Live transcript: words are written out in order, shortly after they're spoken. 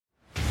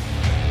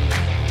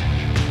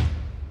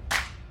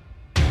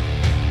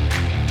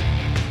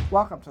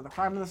Welcome to the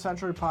Crime of the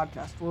Century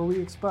podcast, where we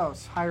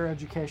expose higher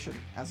education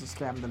as a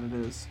scam than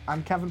it is.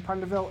 I'm Kevin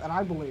Prendeville, and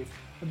I believe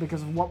that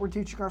because of what we're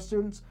teaching our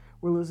students,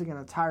 we're losing an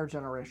entire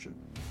generation.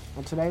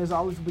 And today, as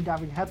always, we'll be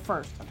diving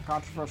headfirst into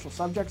controversial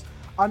subjects,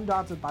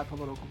 undaunted by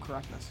political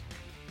correctness.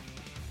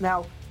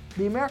 Now,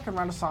 the American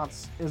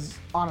Renaissance is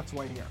on its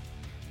way here.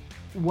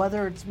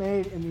 Whether it's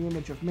made in the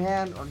image of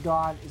man or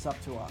God is up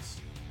to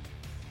us.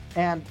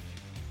 And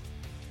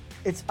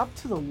it's up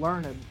to the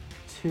learned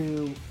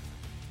to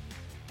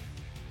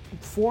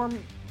form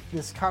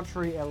this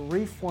country and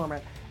reform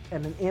it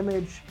in an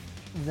image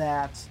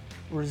that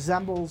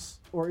resembles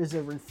or is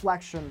a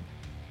reflection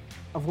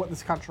of what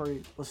this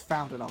country was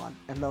founded on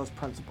and those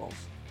principles.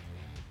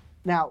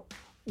 Now,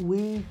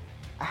 we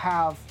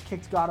have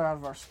kicked God out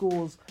of our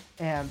schools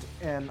and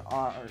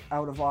out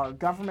of our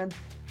government,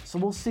 so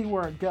we'll see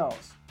where it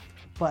goes.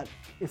 But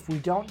if we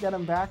don't get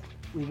him back,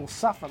 we will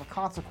suffer the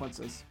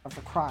consequences of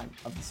the crime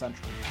of the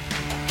century.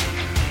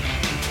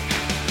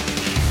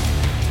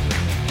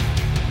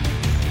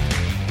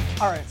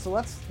 All right, so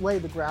let's lay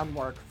the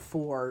groundwork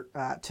for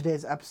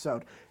today's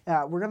episode.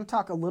 We're going to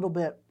talk a little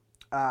bit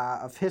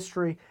of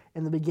history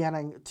in the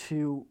beginning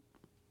to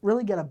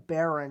really get a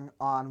bearing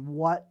on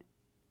what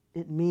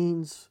it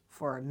means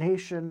for a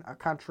nation, a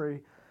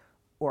country,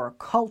 or a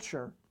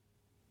culture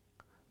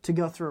to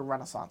go through a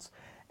renaissance.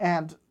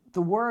 And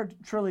the word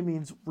truly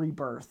means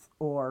rebirth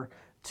or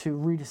to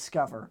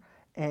rediscover,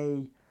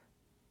 a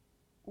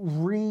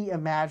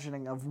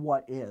reimagining of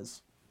what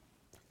is.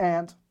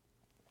 And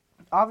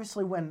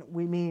obviously, when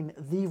we mean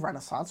the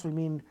Renaissance, we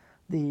mean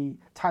the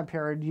time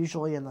period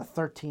usually in the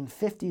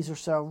 1350s or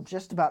so,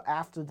 just about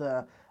after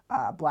the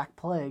Black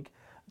Plague,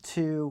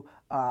 to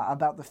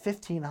about the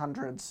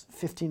 1500s,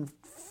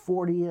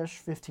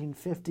 1540-ish,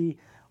 1550,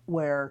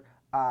 where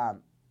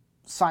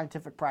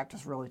scientific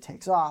practice really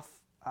takes off.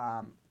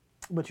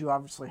 But you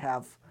obviously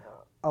have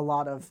a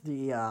lot of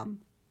the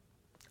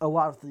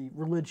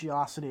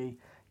religiosity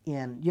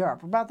in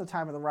Europe. About the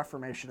time of the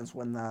Reformation is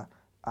when the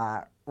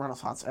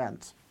Renaissance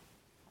ends.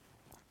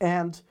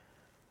 And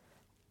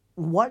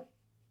what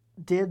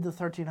did the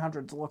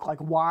 1300s look like?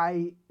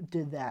 Why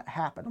did that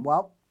happen?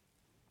 Well,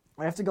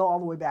 we have to go all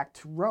the way back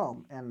to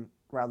Rome, and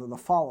rather the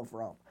fall of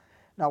Rome.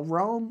 Now,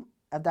 Rome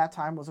at that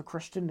time was a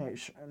Christian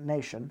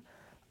nation.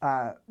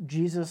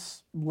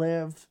 Jesus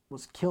lived,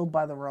 was killed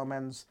by the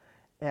Romans,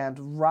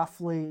 and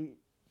roughly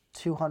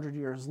 200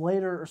 years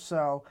later or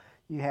so,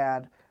 you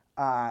had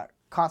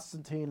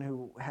Constantine,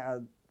 who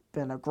had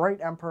been a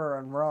great emperor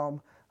in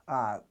Rome.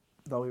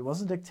 Though he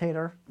was a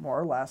dictator, more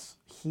or less,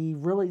 he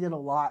really did a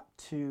lot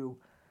to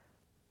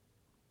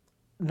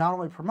not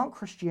only promote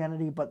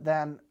Christianity, but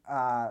then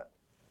to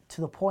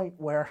the point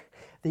where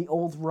the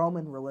old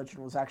Roman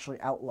religion was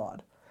actually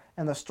outlawed.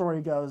 And the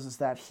story goes is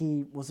that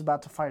he was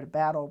about to fight a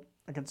battle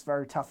against a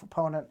very tough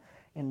opponent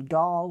in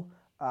Gaul,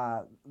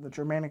 the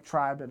Germanic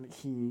tribe, and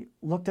he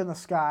looked in the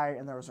sky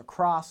and there was a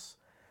cross,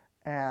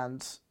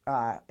 and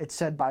it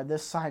said, "By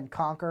this sign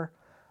conquer."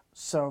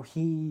 So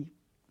he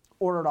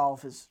ordered all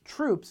of his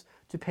troops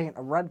to paint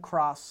a red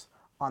cross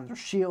on their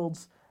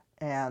shields,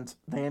 and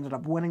they ended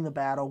up winning the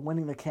battle,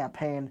 winning the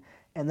campaign,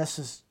 and this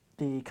is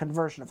the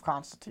conversion of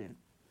Constantine.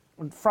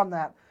 And from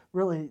that,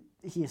 really,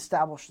 he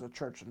established the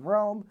church in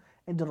Rome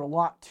and did a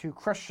lot to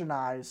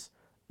Christianize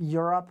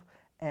Europe,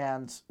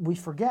 and we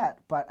forget,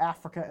 but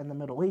Africa and the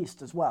Middle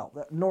East as well,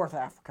 North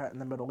Africa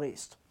and the Middle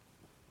East.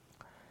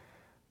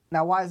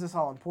 Now, why is this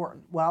all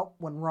important? Well,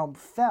 when Rome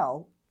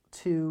fell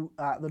to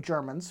the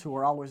Germans, who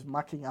were always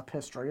mucking up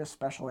history,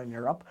 especially in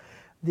Europe,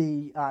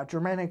 the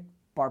Germanic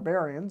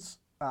barbarians,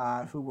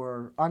 who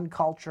were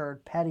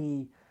uncultured,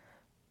 petty.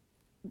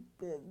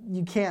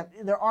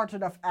 There aren't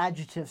enough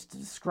adjectives to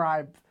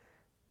describe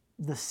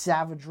the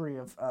savagery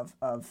of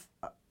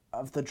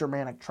the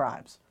Germanic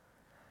tribes.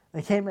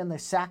 They came in, they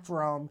sacked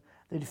Rome,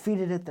 they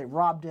defeated it, they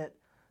robbed it,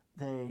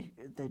 they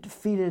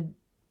defeated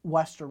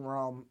Western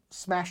Rome,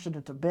 smashed it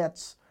into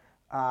bits.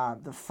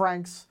 The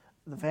Franks,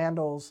 the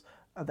Vandals,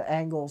 the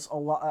Angles,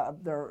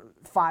 there are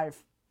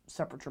 5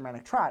 separate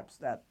Germanic tribes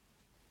that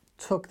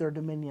took their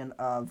dominion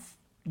of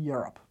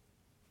Europe.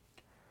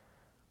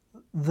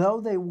 Though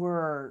they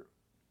were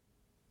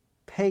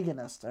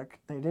paganistic,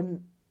 they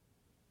didn't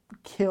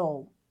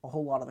kill a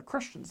whole lot of the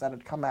Christians that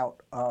had come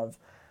out of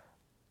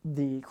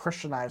the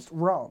Christianized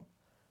Rome.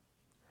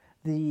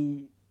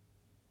 The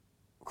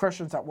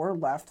Christians that were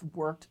left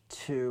worked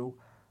to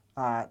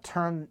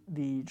turn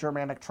the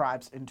Germanic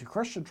tribes into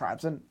Christian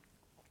tribes, and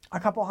a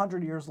couple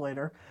hundred years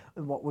later,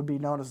 in what would be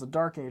known as the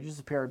Dark Ages,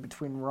 the period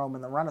between Rome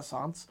and the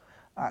Renaissance,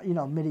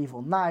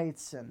 medieval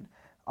knights and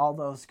all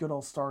those good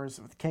old stories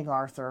with King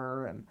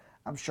Arthur, and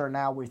I'm sure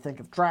now we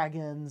think of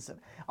dragons, and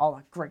all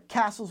the great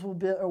castles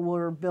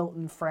were built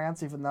in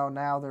France, even though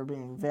now they're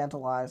being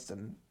vandalized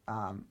and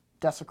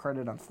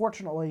desecrated,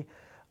 unfortunately.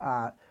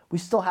 We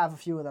still have a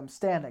few of them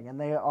standing, and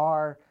they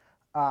are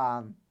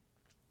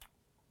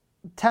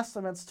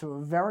testaments to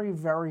a very,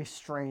 very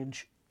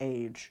strange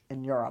age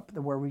in Europe,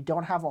 where we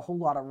don't have a whole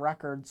lot of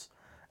records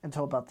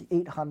until about the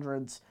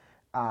 800s.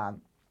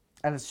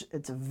 and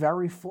it's a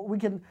very full. We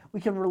can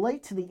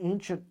relate to the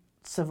ancient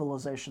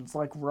civilizations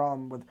like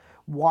Rome with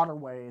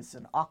waterways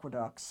and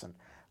aqueducts and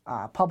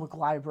public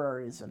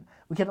libraries, and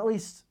we can at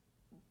least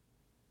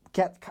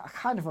get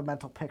kind of a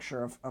mental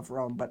picture of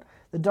Rome. But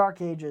the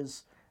Dark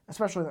Ages,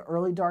 especially the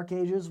early Dark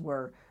Ages,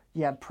 where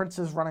you had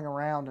princes running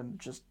around and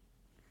just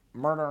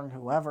murdering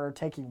whoever,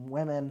 taking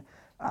women,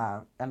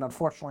 and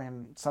unfortunately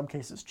in some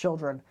cases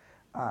children,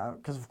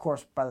 because of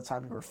course by the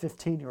time you were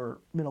 15 you were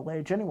middle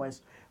age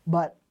anyways.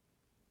 But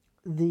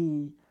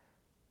the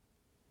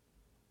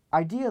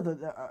idea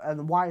that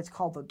and why it's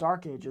called the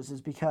Dark Ages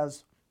is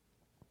because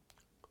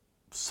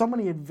so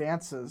many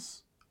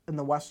advances in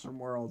the Western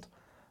world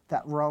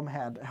that Rome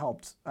had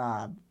helped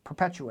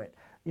perpetuate.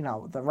 You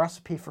know, the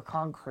recipe for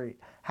concrete,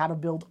 how to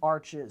build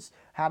arches,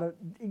 how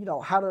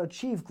to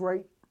achieve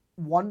great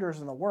wonders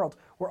in the world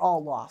were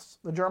all lost.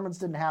 The Germans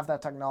didn't have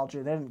that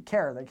technology. They didn't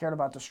care. They cared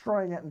about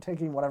destroying it and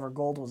taking whatever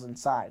gold was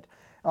inside.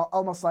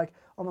 Almost like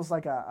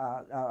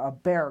a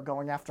bear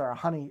going after a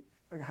honey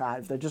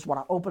hive. They just want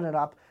to open it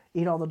up,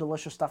 eat all the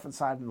delicious stuff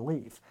inside, and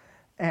leave.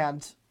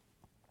 And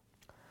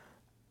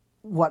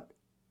what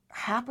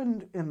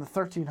happened in the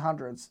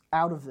 1300s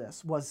out of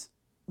this was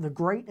the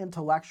great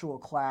intellectual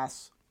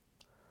class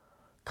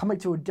coming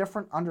to a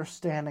different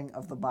understanding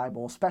of the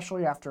Bible,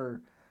 especially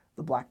after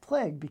the Black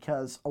Plague,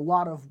 because a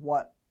lot of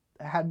what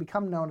had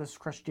become known as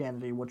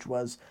Christianity, which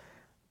was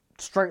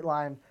straight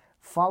line,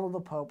 follow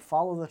the Pope,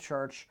 follow the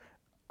church,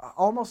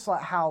 almost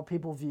like how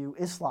people view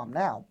Islam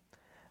now.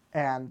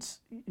 And,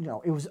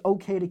 it was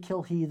okay to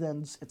kill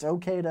heathens. It's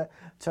okay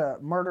to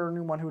murder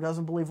anyone who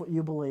doesn't believe what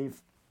you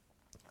believe.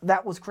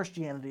 That was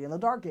Christianity in the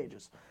Dark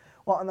Ages.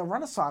 Well, in the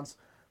Renaissance,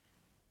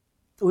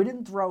 we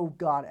didn't throw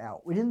God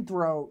out. We didn't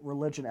throw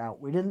religion out.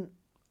 We didn't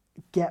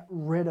get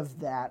rid of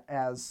that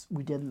as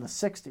we did in the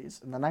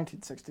 60s, in the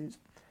 1960s.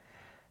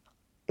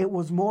 It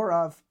was more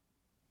of,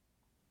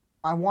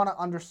 I want to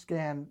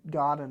understand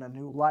God in a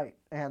new light.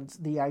 And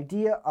the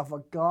idea of a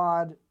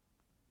God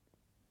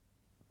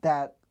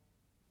that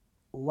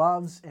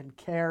loves and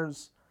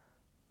cares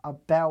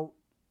about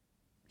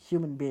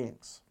human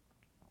beings,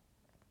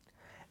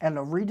 and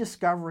a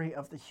rediscovery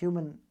of the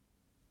human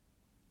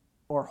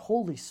or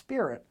Holy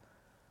Spirit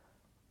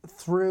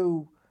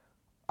through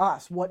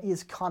us. What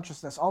is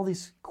consciousness? All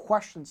these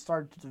questions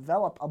started to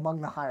develop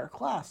among the higher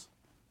class.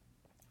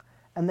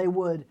 And they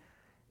would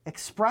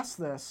express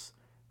this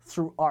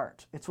through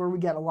art. It's where we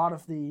get a lot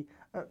of the,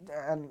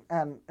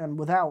 and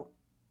without,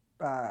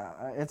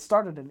 it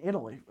started in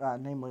Italy,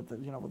 namely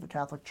with the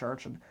Catholic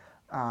Church and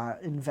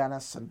in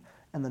Venice and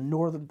the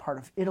northern part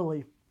of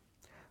Italy.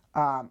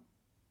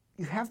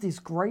 You have these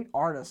great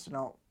artists,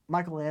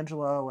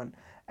 Michelangelo, and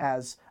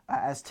as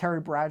Terry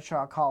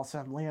Bradshaw calls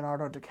him,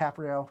 Leonardo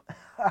DiCaprio,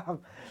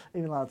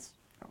 even though it's,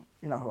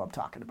 who I'm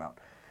talking about.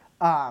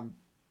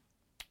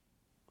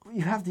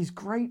 You have these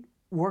great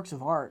works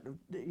of art,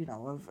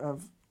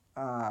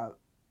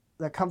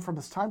 that come from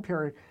this time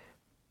period,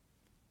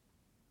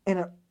 and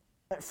it,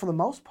 for the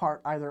most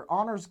part, either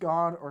honors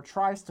God or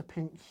tries to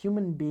paint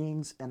human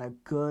beings in a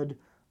good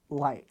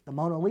light. The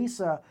Mona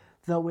Lisa,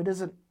 though it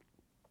isn't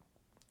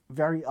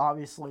very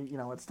obviously,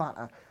 it's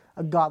not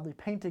a godly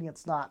painting.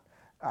 It's not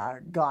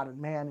God and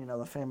man,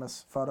 the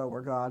famous photo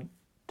where God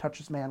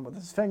touches man with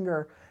his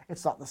finger.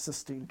 It's not the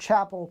Sistine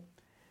Chapel.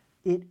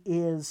 It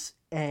is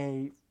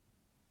a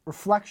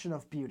reflection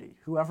of beauty.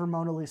 Whoever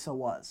Mona Lisa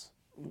was,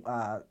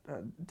 Da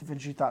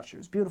Vinci thought she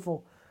was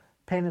beautiful,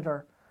 painted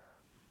her,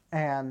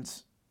 and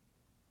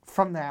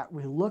from that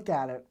we look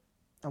at it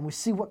and we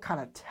see what kind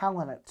of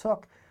talent it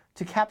took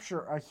to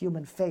capture a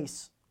human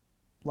face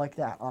like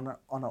that on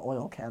an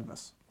oil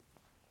canvas.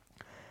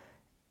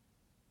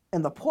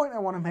 And the point I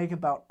want to make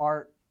about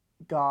art,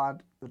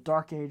 God, the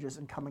Dark Ages,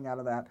 and coming out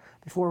of that,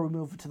 before we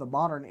move to the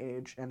modern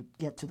age and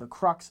get to the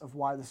crux of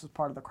why this is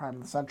part of the crime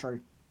of the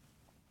century,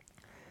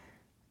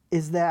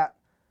 is that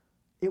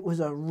it was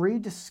a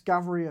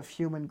rediscovery of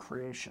human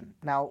creation.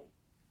 Now,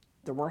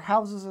 there were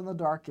houses in the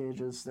Dark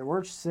Ages, there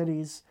were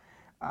cities,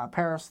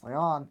 Paris,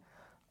 Lyon,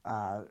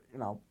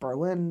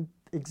 Berlin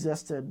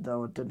existed,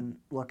 though it didn't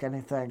look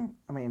anything.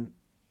 It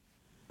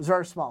was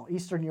very small.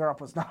 Eastern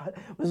Europe was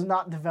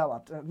not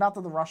developed. Not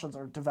that the Russians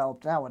are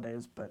developed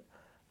nowadays, but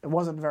it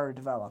wasn't very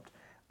developed.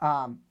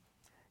 The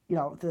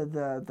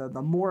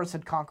Moors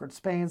had conquered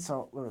Spain,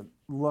 so it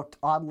looked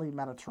oddly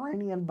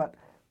Mediterranean. But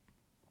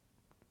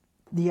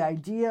the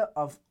idea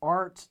of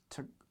art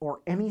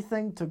or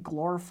anything to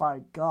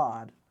glorify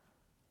God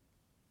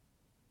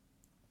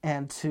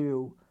and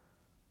to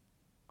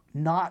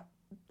not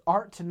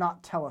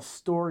tell a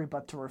story,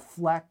 but to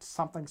reflect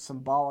something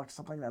symbolic,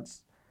 something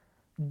that's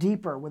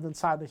deeper within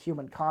the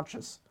human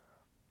conscious,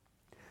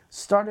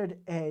 started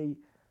a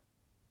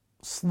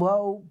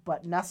slow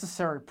but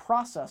necessary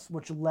process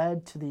which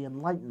led to the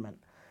Enlightenment,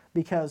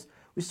 because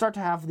we start to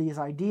have these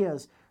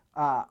ideas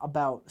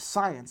about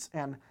science,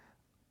 and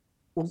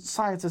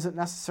science isn't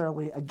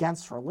necessarily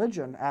against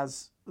religion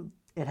as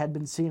it had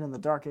been seen in the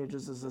Dark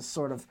Ages as this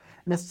sort of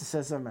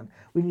mysticism, and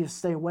we need to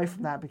stay away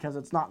from that because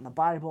it's not in the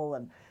Bible.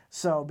 And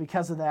so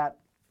because of that,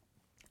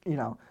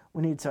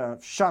 we need to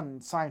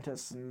shun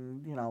scientists,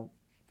 and,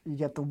 you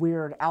get the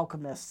weird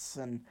alchemists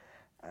and,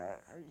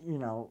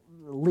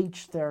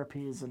 leech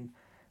therapies and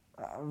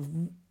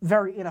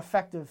very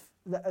ineffective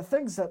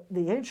things that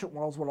the ancient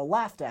worlds would have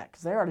laughed at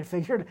because they already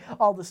figured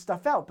all this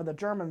stuff out, but the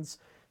Germans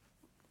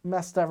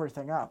messed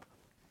everything up.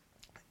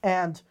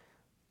 And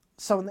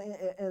so in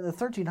the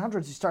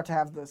 1300s, you start to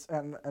have this,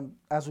 and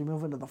as we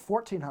move into the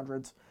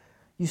 1400s,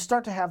 you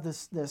start to have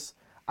this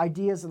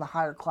ideas in the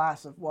higher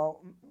class of,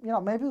 well,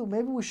 maybe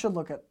we should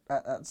look at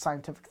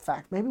scientific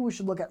fact. Maybe we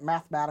should look at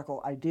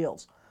mathematical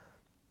ideals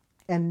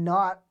and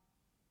not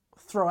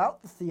throw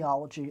out the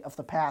theology of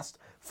the past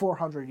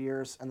 400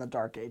 years in the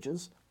Dark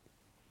Ages.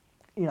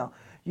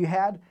 You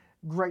had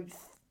great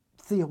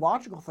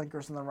theological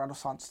thinkers in the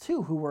Renaissance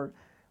too, who were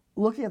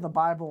looking at the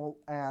Bible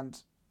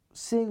and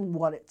seeing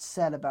what it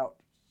said about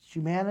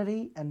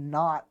humanity and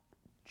not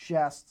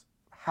just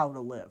how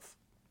to live.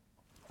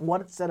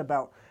 What it said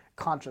about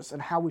conscience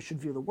and how we should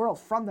view the world.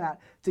 From that,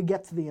 to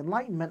get to the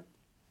Enlightenment,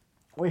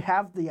 we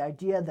have the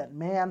idea that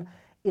man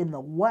in the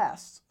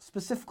West,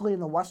 specifically in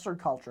the Western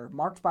culture,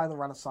 marked by the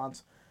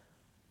Renaissance,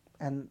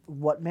 and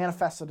what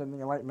manifested in the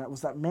Enlightenment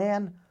was that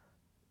man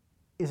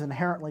is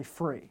inherently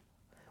free.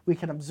 We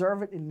can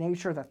observe it in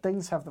nature that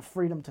things have the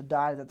freedom to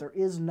die, that there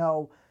is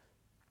no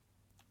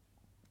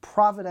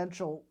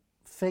providential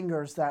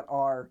fingers that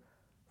are,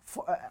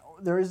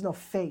 there is no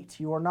fate.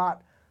 You are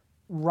not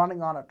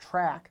running on a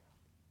track.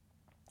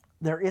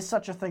 There is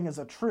such a thing as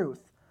a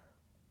truth.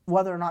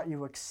 Whether or not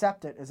you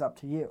accept it is up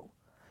to you.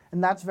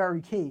 And that's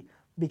very key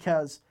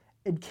because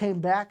it came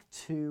back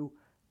to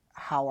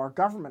how our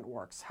government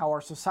works, how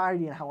our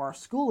society and how our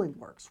schooling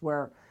works,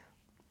 where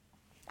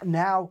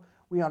now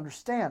we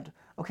understand,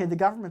 okay, the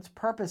government's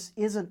purpose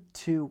isn't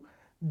to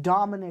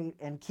dominate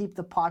and keep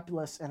the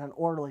populace in an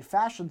orderly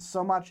fashion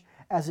so much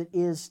as it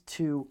is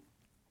to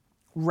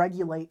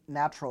regulate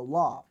natural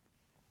law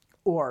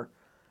or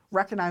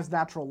recognize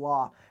natural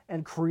law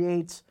and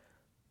create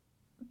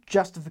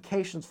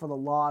justifications for the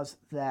laws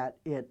that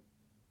it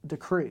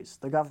decrees,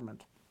 the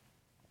government,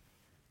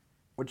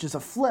 which is a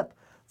flip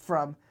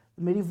from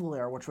the medieval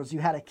era, which was you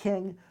had a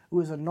king who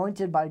was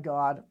anointed by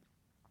God,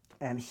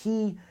 and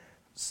he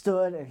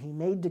stood and he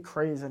made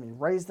decrees and he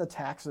raised the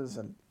taxes,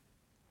 and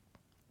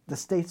the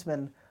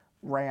statesman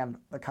ran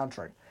the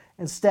country.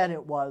 Instead,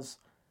 it was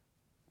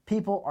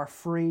people are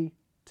free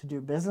to do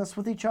business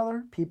with each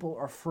other. People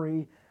are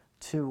free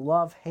to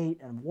love, hate,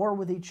 and war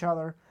with each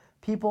other.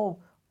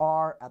 People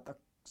are at the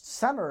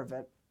center of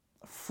it,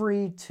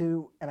 free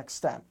to an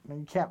extent. I mean,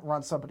 you can't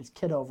run somebody's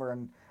kid over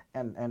and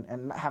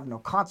have no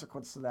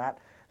consequence to that.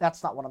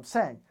 That's not what I'm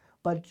saying.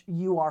 But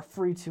you are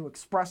free to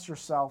express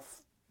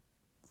yourself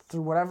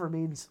through whatever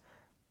means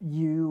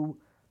you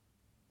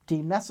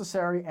deem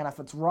necessary, and if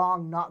it's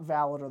wrong, not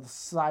valid, or the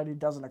society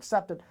doesn't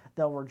accept it,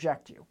 they'll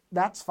reject you.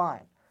 That's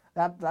fine.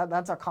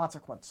 That's a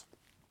consequence.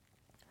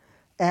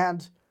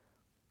 And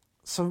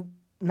so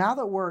now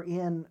that we're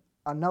in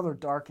another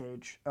dark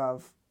age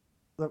of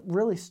that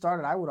really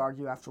started, I would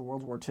argue, after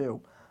World War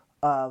II,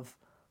 of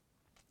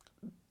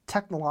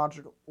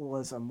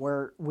technologicalism,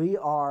 where we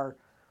are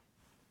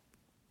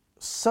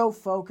so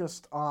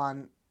focused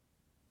on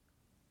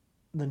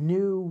the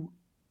new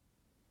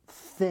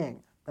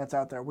thing that's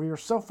out there. We are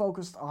so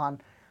focused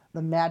on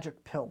the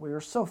magic pill. We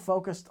are so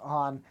focused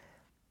on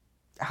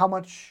how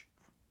much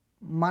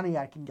money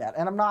I can get.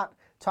 And I'm not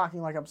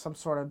talking like I'm some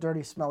sort of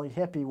dirty, smelly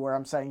hippie where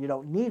I'm saying you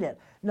don't need it.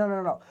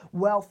 No.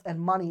 Wealth and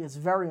money is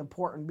very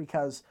important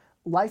because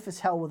life is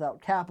hell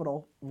without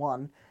capital,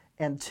 one,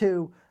 and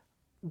two,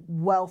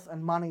 wealth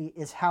and money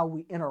is how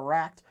we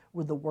interact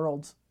with the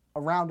world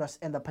around us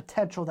and the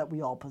potential that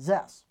we all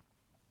possess.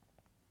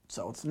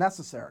 So it's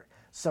necessary.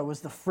 So is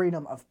the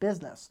freedom of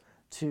business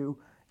to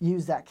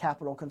use that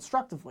capital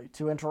constructively,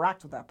 to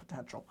interact with that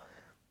potential.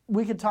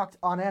 We could talk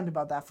on end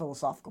about that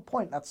philosophical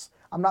point.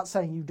 I'm not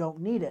saying you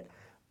don't need it,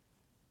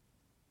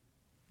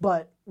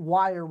 but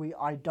why are we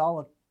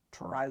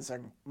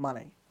idolatrizing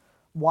money?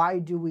 Why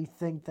do we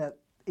think that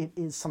it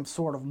is some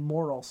sort of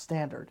moral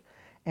standard?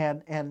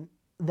 And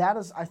that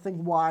is, I think,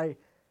 why,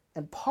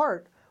 in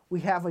part, we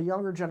have a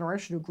younger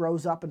generation who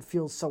grows up and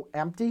feels so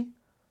empty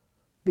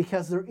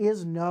because there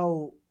is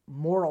no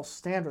moral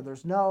standard.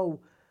 There's no,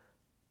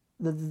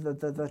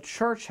 the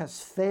church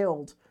has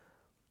failed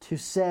to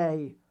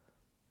say,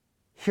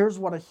 here's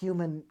what a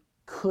human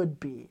could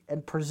be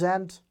and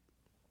present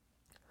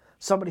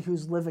somebody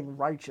who's living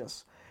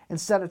righteous.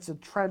 Instead, it's a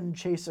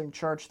trend-chasing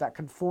church that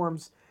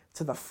conforms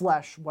to the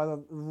flesh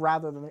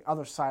rather than the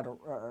other side,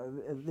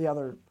 the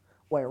other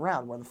way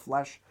around, where the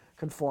flesh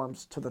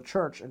conforms to the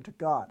church and to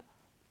God.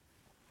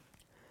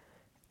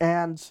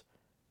 And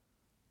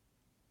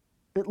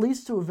it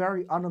leads to a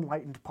very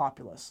unenlightened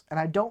populace. And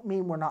I don't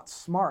mean we're not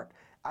smart.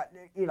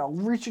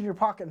 Reach in your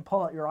pocket and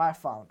pull out your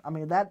iPhone. I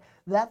mean, that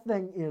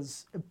thing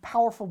is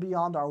powerful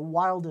beyond our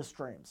wildest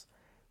dreams.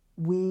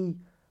 We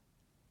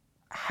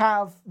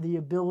have the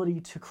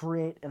ability to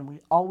create, and we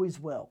always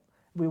will.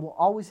 We will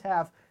always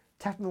have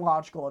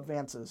technological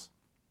advances.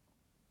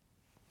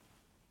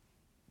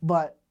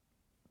 But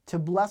to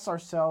bless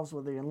ourselves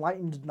with the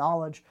enlightened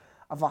knowledge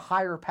of a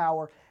higher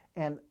power,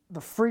 and the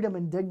freedom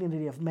and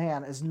dignity of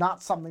man is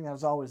not something that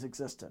has always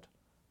existed.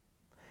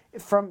 I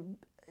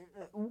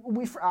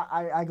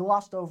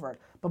glossed over it,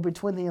 but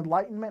between the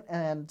Enlightenment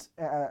and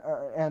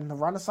the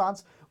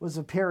Renaissance was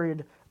a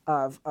period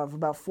of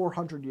about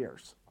 400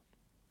 years.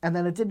 And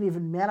then it didn't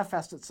even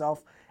manifest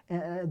itself.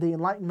 The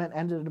Enlightenment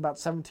ended in about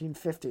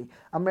 1750.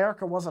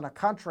 America wasn't a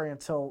country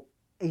until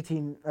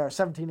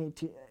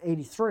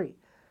 1783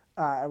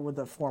 with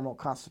the formal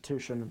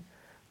Constitution,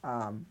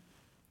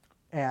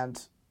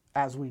 and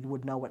as we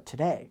would know it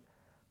today.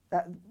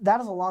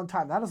 That is a long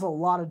time. That is a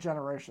lot of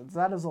generations.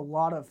 That is a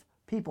lot of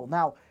people.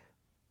 Now,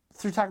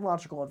 through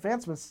technological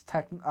advancements,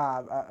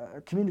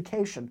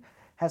 communication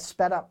has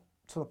sped up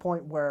to the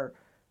point where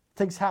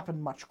things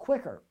happen much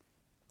quicker.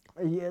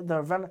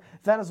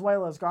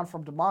 Venezuela has gone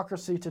from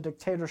democracy to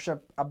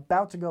dictatorship,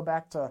 about to go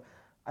back to,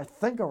 I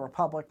think, a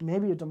republic,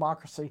 maybe a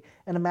democracy,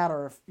 in a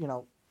matter of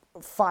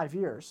 5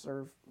 years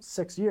or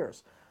 6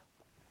 years.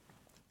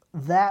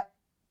 That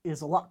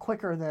is a lot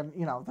quicker than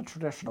the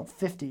traditional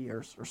 50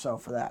 years or so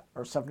for that,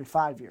 or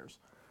 75 years.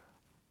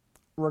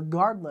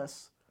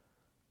 Regardless,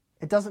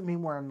 it doesn't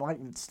mean we're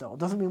enlightened still. It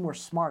doesn't mean we're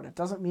smart. It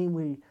doesn't mean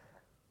we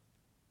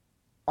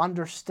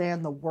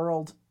understand the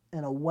world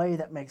in a way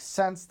that makes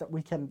sense, that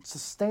we can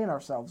sustain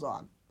ourselves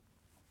on.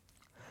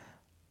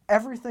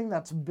 Everything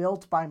that's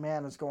built by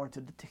man is going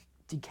to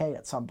decay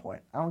at some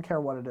point. I don't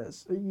care what it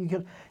is.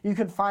 You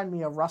can find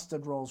me a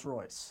rusted Rolls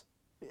Royce.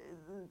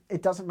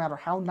 It doesn't matter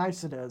how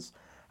nice it is,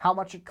 how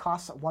much it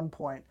costs at one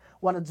point,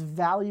 what its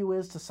value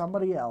is to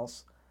somebody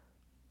else.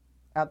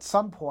 At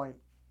some point,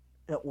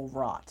 it will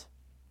rot.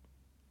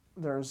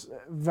 There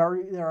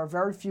are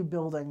very few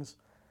buildings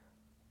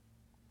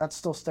that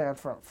still stand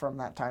from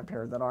that time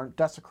period that aren't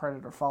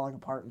desecrated or falling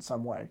apart in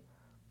some way.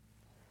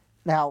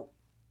 Now,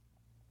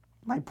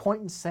 my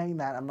point in saying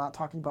that, I'm not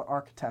talking about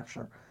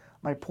architecture.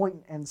 My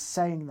point in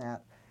saying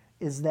that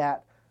is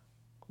that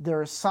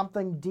there is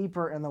something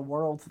deeper in the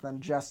world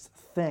than just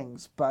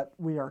things, but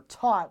we are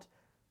taught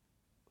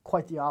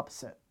quite the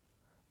opposite,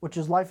 which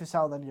is life is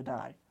hell, then you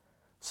die.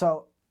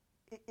 So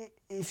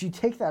if you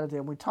take that idea,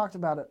 and we talked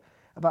about it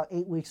about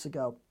 8 weeks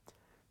ago,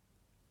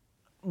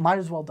 might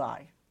as well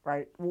die,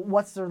 right?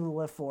 What's there to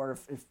live for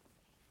if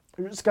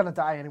you're just going to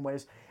die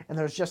anyways, and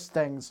there's just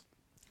things.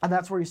 And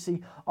that's where you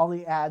see all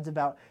the ads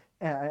about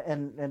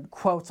and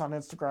quotes on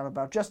Instagram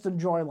about just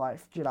enjoy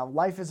life.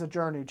 Life is a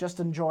journey, just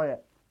enjoy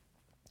it.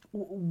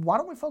 Why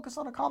don't we focus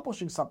on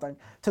accomplishing something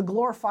to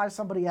glorify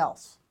somebody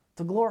else,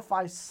 to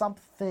glorify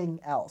something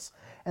else?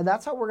 And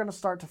that's how we're going to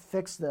start to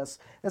fix this.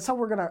 That's how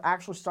we're going to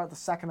actually start the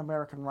second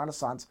American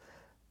Renaissance.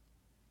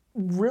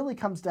 Really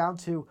comes down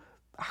to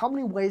how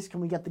many ways can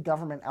we get the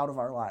government out of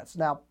our lives.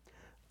 Now,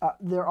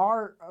 there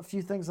are a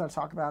few things that I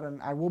talk about,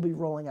 and I will be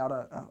rolling out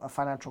a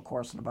financial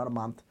course in about a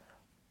month.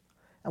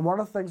 And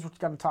one of the things we're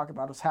going to talk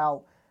about is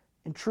how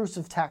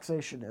intrusive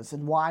taxation is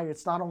and why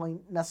it's not only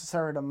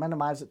necessary to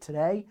minimize it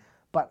today,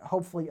 but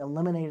hopefully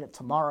eliminate it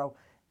tomorrow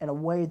in a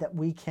way that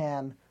we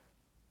can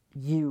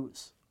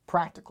use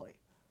practically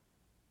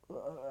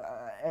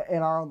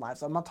in our own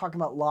lives. I'm not talking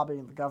about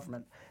lobbying the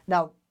government.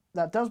 Now,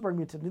 that does bring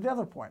me to the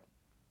other point.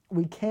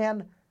 We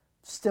can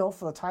still,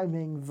 for the time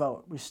being,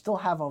 vote. We still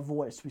have a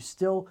voice. We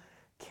still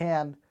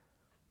can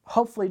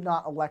hopefully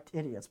not elect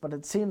idiots, but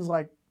it seems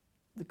like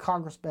the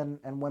congressmen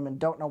and women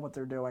don't know what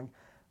they're doing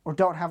or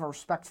don't have a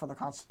respect for the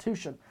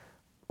Constitution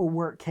or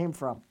where it came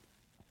from.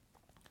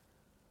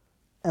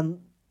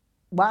 And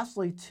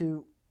lastly,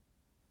 to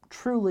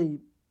truly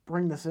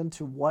bring this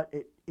into what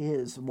it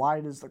is, why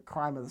it is the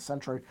crime of the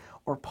century,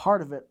 or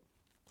part of it,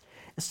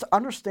 is to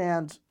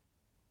understand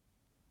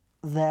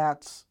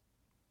that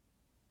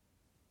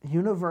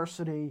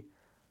university,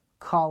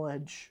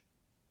 college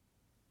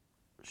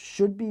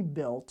should be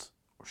built,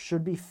 or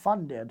should be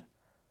funded,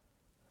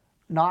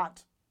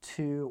 not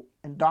to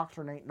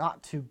indoctrinate,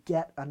 not to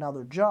get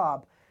another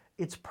job.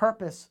 Its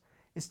purpose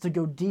is to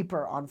go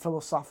deeper on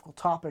philosophical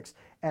topics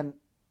and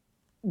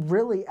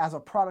really, as a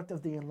product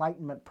of the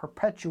Enlightenment,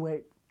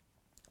 perpetuate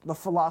the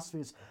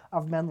philosophies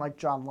of men like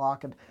John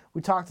Locke. And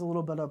we talked a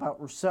little bit about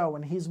Rousseau,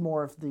 and he's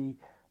more of the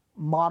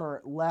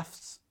moderate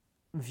left's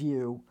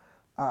view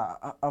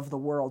of the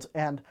world.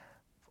 And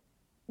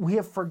we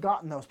have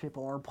forgotten those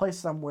people and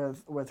replaced them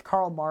with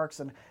Karl Marx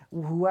and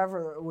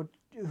whoever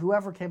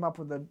came up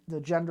with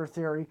the gender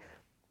theory.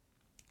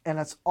 And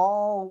it's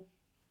all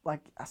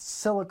like a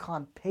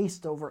silicon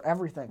paste over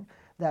everything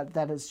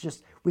that is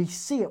just, we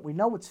see it, we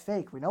know it's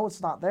fake, we know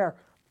it's not there.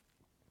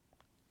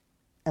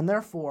 And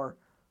therefore,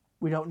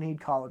 we don't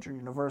need college or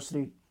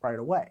university right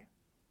away.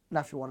 Now,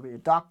 if you want to be a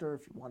doctor,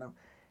 if you want to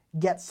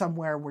get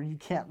somewhere where you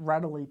can't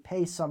readily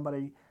pay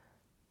somebody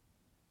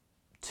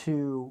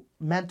to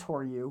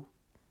mentor you,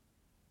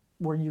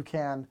 where you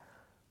can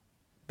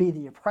be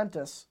the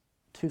apprentice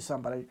to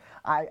somebody,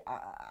 I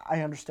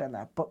understand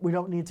that. But we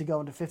don't need to go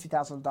into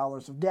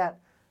 $50,000 of debt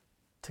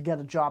to get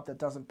a job that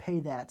doesn't pay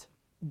that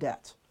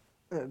debt.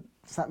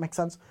 Does that make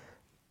sense?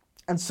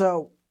 And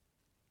so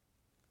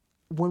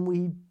when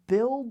we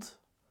build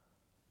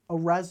a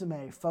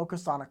resume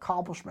focused on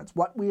accomplishments,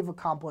 what we've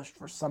accomplished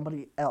for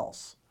somebody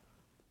else,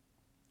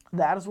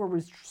 that is where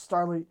we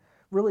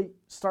really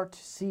start to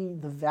see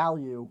the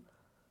value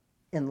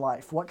in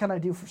life. What can I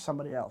do for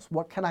somebody else?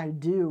 What can I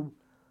do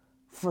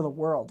for the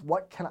world?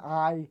 What can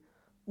I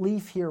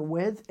leave here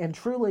with and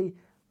truly,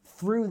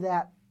 through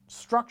that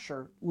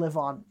structure, live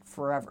on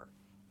forever?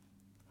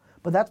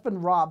 But that's been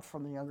robbed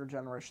from the younger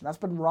generation. That's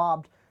been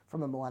robbed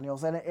from the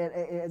millennials. And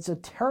it's a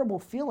terrible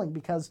feeling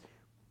because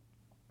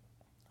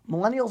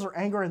millennials are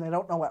angry and they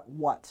don't know at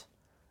what.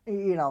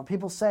 You know,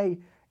 people say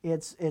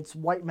it's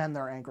white men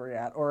they're angry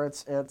at, or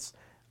it's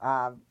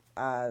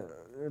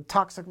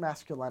toxic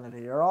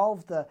masculinity, or all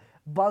of the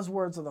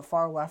buzzwords of the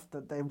far left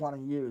that they want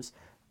to use.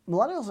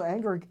 Millennials are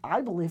angry,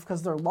 I believe,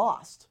 because they're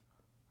lost.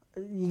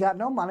 You got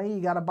no money, you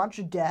got a bunch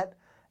of debt,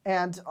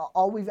 and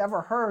all we've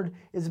ever heard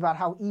is about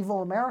how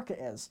evil America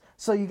is.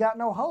 So you got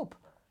no hope.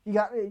 You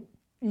got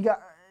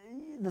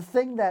the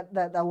thing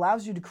that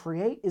allows you to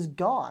create is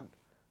gone.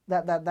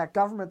 That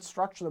government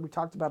structure that we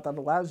talked about that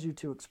allows you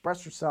to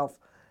express yourself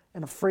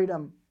in a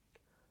freedom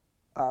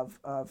of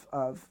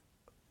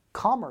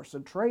commerce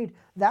and trade,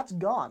 that's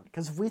gone.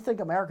 Because if we think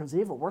America's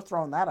evil, we're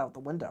throwing that out the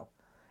window.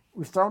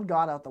 We've thrown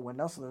God out the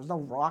window, so there's no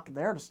rock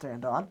there to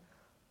stand on.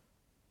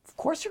 Of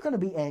course you're going to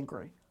be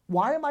angry.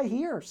 Why am I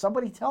here?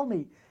 Somebody tell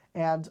me.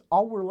 And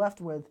all we're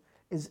left with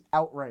is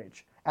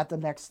outrage at the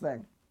next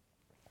thing.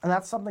 And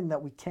that's something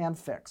that we can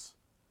fix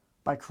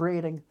by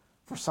creating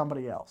for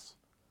somebody else.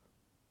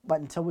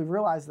 But until we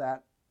realize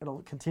that,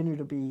 it'll continue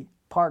to be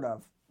part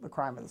of the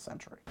crime of the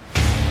century.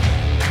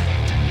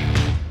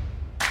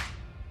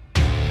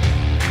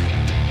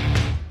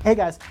 Hey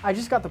guys, I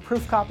just got the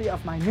proof copy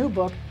of my new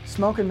book,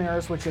 Smoke and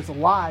Mirrors, which is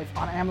live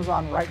on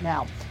Amazon right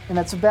now. And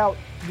it's about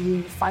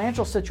the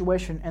financial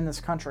situation in this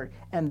country.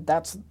 And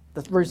that's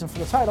the reason for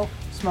the title,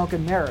 Smoke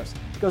and Mirrors.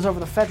 It goes over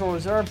the Federal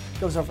Reserve,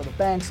 goes over the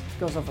banks,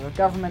 goes over the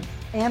government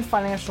and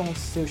financial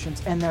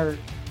institutions and their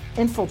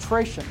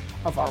infiltration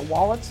of our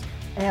wallets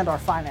and our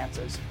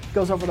finances. It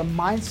goes over the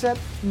mindset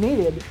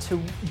needed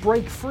to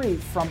break free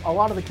from a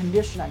lot of the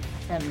conditioning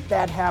and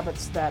bad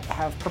habits that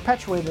have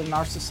perpetuated in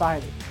our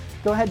society.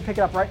 Go ahead and pick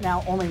it up right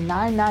now, only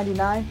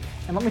 $9.99.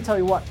 And let me tell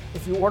you what,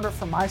 if you order it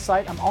from my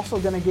site, I'm also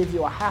going to give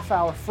you a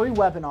half-hour free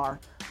webinar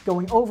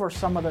going over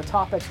some of the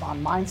topics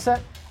on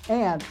mindset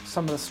and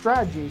some of the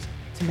strategies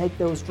to make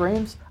those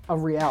dreams a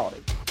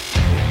reality.